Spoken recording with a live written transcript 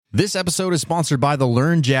This episode is sponsored by the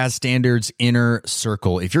Learn Jazz Standards Inner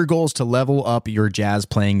Circle. If your goal is to level up your jazz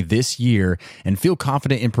playing this year and feel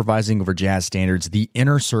confident improvising over jazz standards, the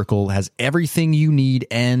Inner Circle has everything you need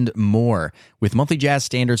and more. With monthly jazz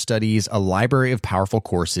standard studies, a library of powerful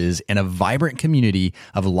courses, and a vibrant community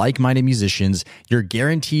of like-minded musicians, you're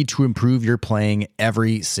guaranteed to improve your playing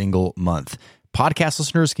every single month. Podcast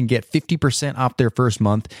listeners can get 50% off their first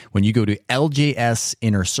month when you go to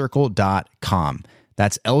ljsinnercircle.com.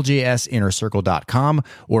 That's ljsinnercircle.com,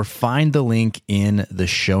 or find the link in the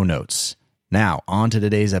show notes. Now, on to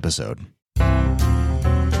today's episode.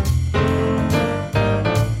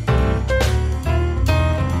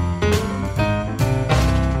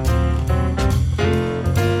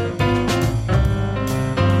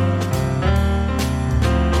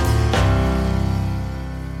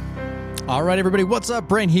 All right, everybody, what's up?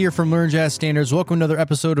 Brent here from Learn Jazz Standards. Welcome to another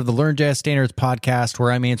episode of the Learn Jazz Standards podcast, where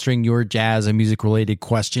I'm answering your jazz and music-related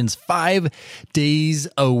questions 5 days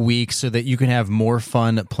a week so that you can have more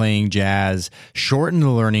fun playing jazz, shorten the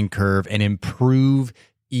learning curve, and improve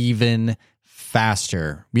even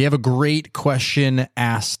faster. We have a great question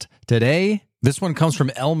asked today. This one comes from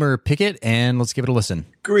Elmer Pickett, and let's give it a listen.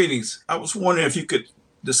 Greetings. I was wondering if you could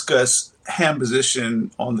discuss hand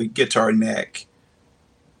position on the guitar neck,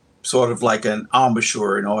 sort of like an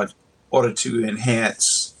embouchure in order to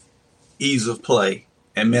enhance ease of play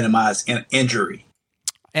and minimize injury.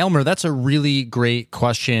 Elmer, that's a really great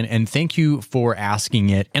question, and thank you for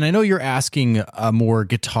asking it. And I know you're asking a more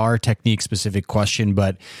guitar technique specific question,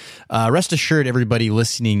 but rest assured, everybody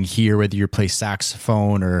listening here, whether you play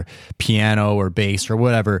saxophone or piano or bass or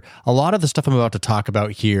whatever, a lot of the stuff I'm about to talk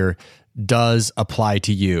about here does apply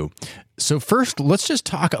to you. So first, let's just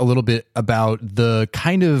talk a little bit about the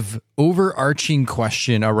kind of overarching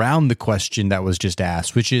question around the question that was just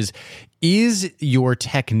asked, which is your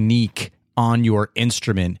technique on your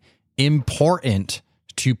instrument important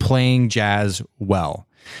to playing jazz well?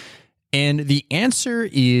 And the answer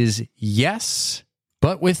is yes,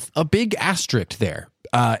 but with a big asterisk there,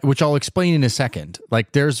 which I'll explain in a second.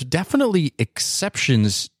 Like, there's definitely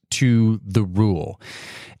exceptions to the rule.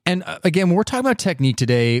 And again, when we're talking about technique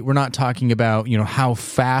today, we're not talking about, how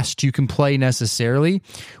fast you can play necessarily.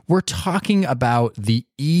 We're talking about the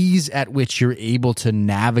ease at which you're able to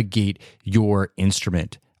navigate your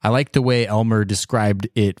instrument. I like the way Elmer described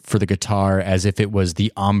it for the guitar as if it was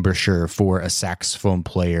the embouchure for a saxophone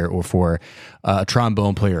player or for a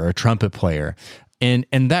trombone player or a trumpet player. And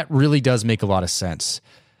that really does make a lot of sense.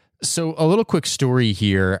 So a little quick story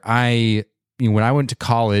here. When I went to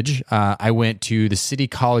college, I went to the City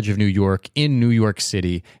College of New York in New York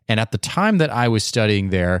City. And at the time that I was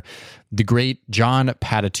studying there, the great John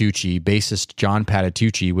Patitucci, bassist John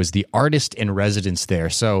Patitucci, was the artist in residence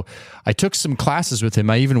there. So I took some classes with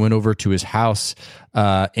him. I even went over to his house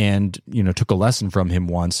and took a lesson from him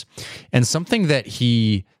once. And something that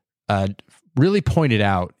he really pointed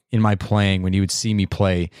out in my playing when he would see me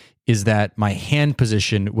play is that my hand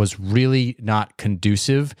position was really not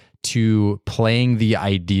conducive to playing the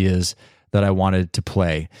ideas that I wanted to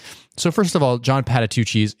play. So first of all, John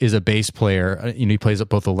Patitucci is a bass player. He plays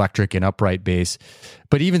both electric and upright bass.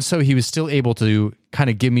 But even so, he was still able to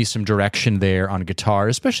kind of give me some direction there on guitar,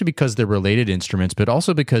 especially because they're related instruments, but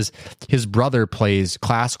also because his brother plays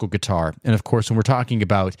classical guitar. And of course, when we're talking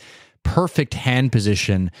about perfect hand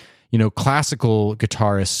position, classical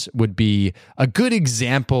guitarists would be a good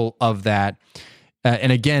example of that.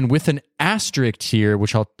 And again, with an asterisk here,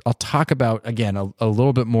 which I'll talk about again a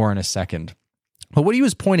little bit more in a second. But what he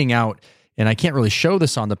was pointing out, and I can't really show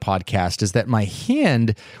this on the podcast, is that my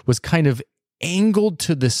hand was kind of angled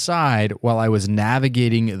to the side while I was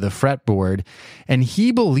navigating the fretboard, and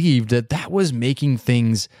he believed that was making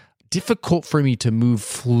things difficult for me to move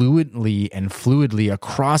fluidly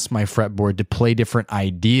across my fretboard to play different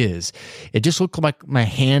ideas. It just looked like my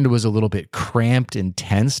hand was a little bit cramped and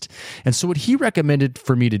tensed. And so what he recommended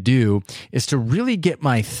for me to do is to really get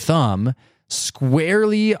my thumb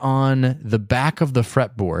squarely on the back of the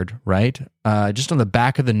fretboard, right? Just on the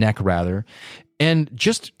back of the neck, rather, and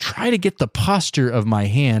just try to get the posture of my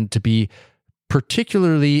hand to be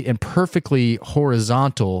particularly and perfectly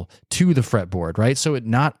horizontal to the fretboard, right? So it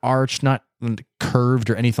not arched, not curved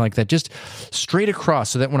or anything like that, just straight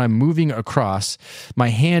across, so that when I'm moving across, my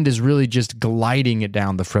hand is really just gliding it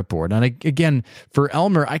down the fretboard. And again, for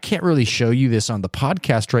Elmer, I can't really show you this on the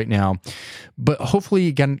podcast right now, but hopefully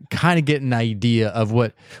you can kind of get an idea of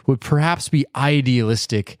what would perhaps be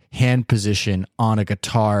idealistic hand position on a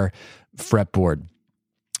guitar fretboard.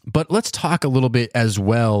 But let's talk a little bit as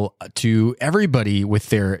well to everybody with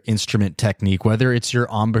their instrument technique, whether it's your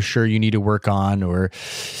embouchure you need to work on, or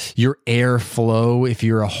your airflow if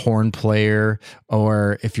you're a horn player,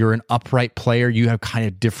 or if you're an upright player, you have kind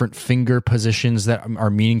of different finger positions that are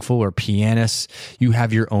meaningful, or pianists, you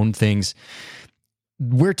have your own things.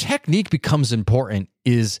 Where technique becomes important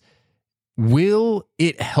is, will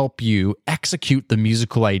it help you execute the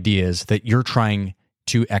musical ideas that you're trying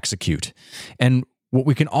to execute? And what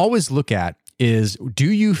we can always look at is, do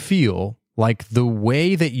you feel like the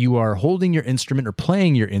way that you are holding your instrument or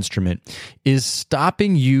playing your instrument is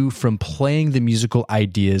stopping you from playing the musical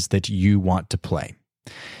ideas that you want to play?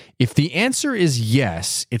 If the answer is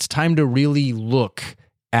yes, it's time to really look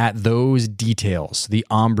at those details, the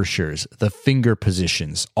embouchures, the finger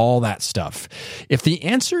positions, all that stuff. If the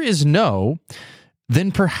answer is no,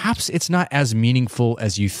 then perhaps it's not as meaningful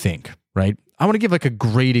as you think, right? I want to give like a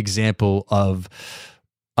great example of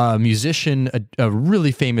a musician, a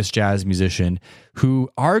really famous jazz musician who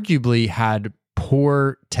arguably had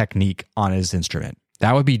poor technique on his instrument.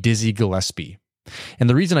 That would be Dizzy Gillespie. And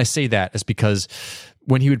the reason I say that is because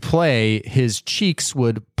when he would play, his cheeks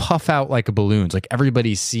would puff out like balloons. Like,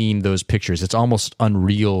 everybody's seen those pictures. It's almost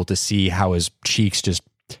unreal to see how his cheeks just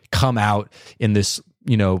come out in this,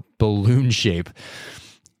 balloon shape.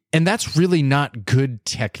 And that's really not good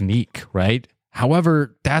technique, right?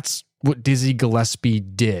 However, that's what Dizzy Gillespie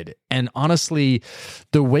did. And honestly,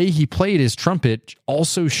 the way he played his trumpet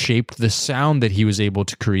also shaped the sound that he was able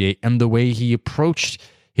to create and the way he approached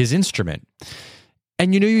his instrument.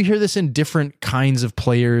 And you hear this in different kinds of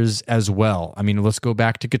players as well. I mean, let's go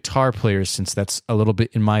back to guitar players, since that's a little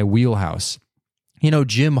bit in my wheelhouse.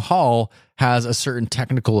 Jim Hall has a certain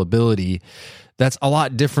technical ability that's a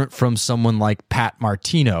lot different from someone like Pat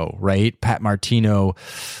Martino, right? Pat Martino,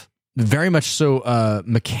 very much so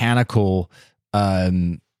mechanical,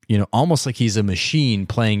 almost like he's a machine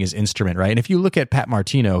playing his instrument, right? And if you look at Pat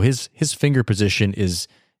Martino, his finger position is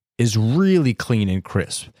really clean and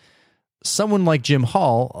crisp. Someone like Jim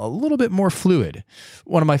Hall, a little bit more fluid.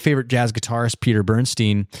 One of my favorite jazz guitarists, Peter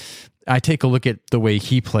Bernstein, I take a look at the way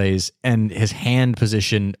he plays, and his hand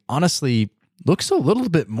position honestly looks a little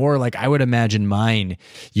bit more like I would imagine mine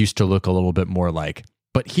used to look a little bit more like.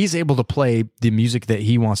 But he's able to play the music that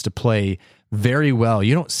he wants to play very well.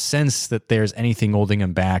 You don't sense that there's anything holding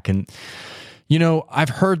him back. And, I've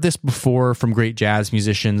heard this before from great jazz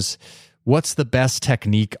musicians. What's the best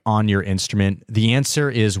technique on your instrument? The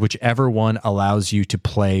answer is whichever one allows you to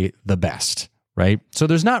play the best, right? So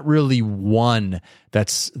there's not really one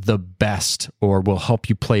that's the best or will help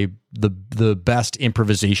you play the best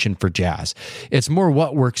improvisation for jazz. It's more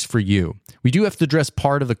what works for you. We do have to address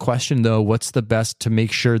part of the question, though, what's the best to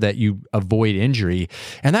make sure that you avoid injury?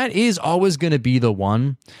 And that is always going to be the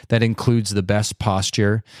one that includes the best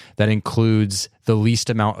posture, that includes the least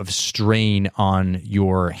amount of strain on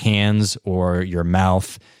your hands or your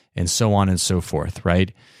mouth, and so on and so forth,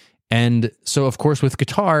 right? And so, of course, with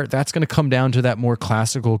guitar, that's going to come down to that more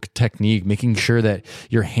classical technique, making sure that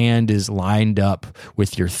your hand is lined up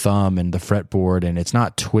with your thumb and the fretboard, and it's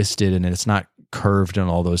not twisted and it's not curved and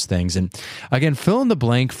all those things. And again, fill in the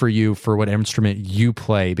blank for you for what instrument you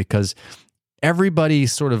play, because everybody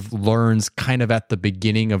sort of learns kind of at the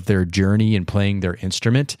beginning of their journey in playing their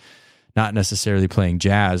instrument, not necessarily playing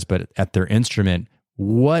jazz, but at their instrument,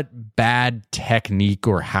 what bad technique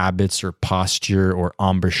or habits or posture or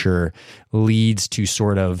embouchure leads to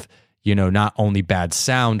sort of, not only bad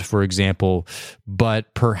sound, for example,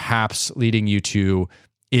 but perhaps leading you to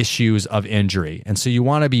issues of injury. And so you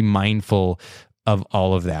want to be mindful of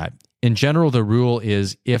all of that. In general, the rule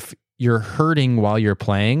is if you're hurting while you're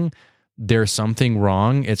playing, there's something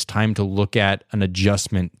wrong. It's time to look at an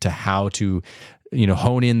adjustment to how to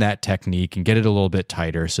hone in that technique and get it a little bit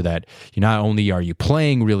tighter, so that not only are you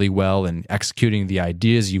playing really well and executing the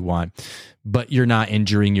ideas you want, but you're not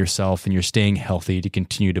injuring yourself and you're staying healthy to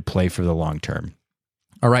continue to play for the long term.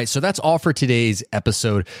 All right, so that's all for today's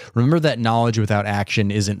episode. Remember that knowledge without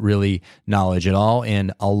action isn't really knowledge at all,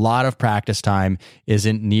 and a lot of practice time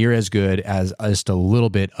isn't near as good as just a little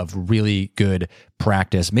bit of really good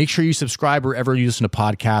practice. Make sure you subscribe wherever you listen to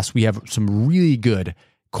podcasts. We have some really good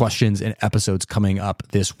questions and episodes coming up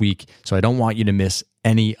this week, so I don't want you to miss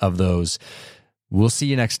any of those. We'll see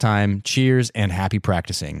you next time. Cheers and happy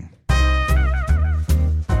practicing.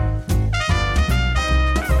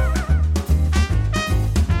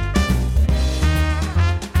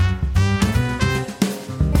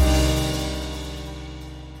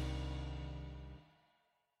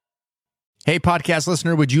 Hey, podcast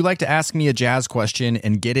listener, would you like to ask me a jazz question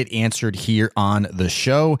and get it answered here on the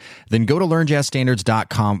show? Then go to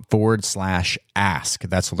learnjazzstandards.com/ask.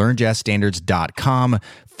 That's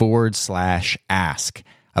learnjazzstandards.com/ask.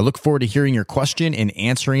 I look forward to hearing your question and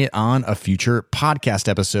answering it on a future podcast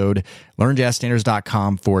episode.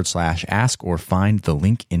 Learnjazzstandards.com/ask or find the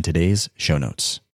link in today's show notes.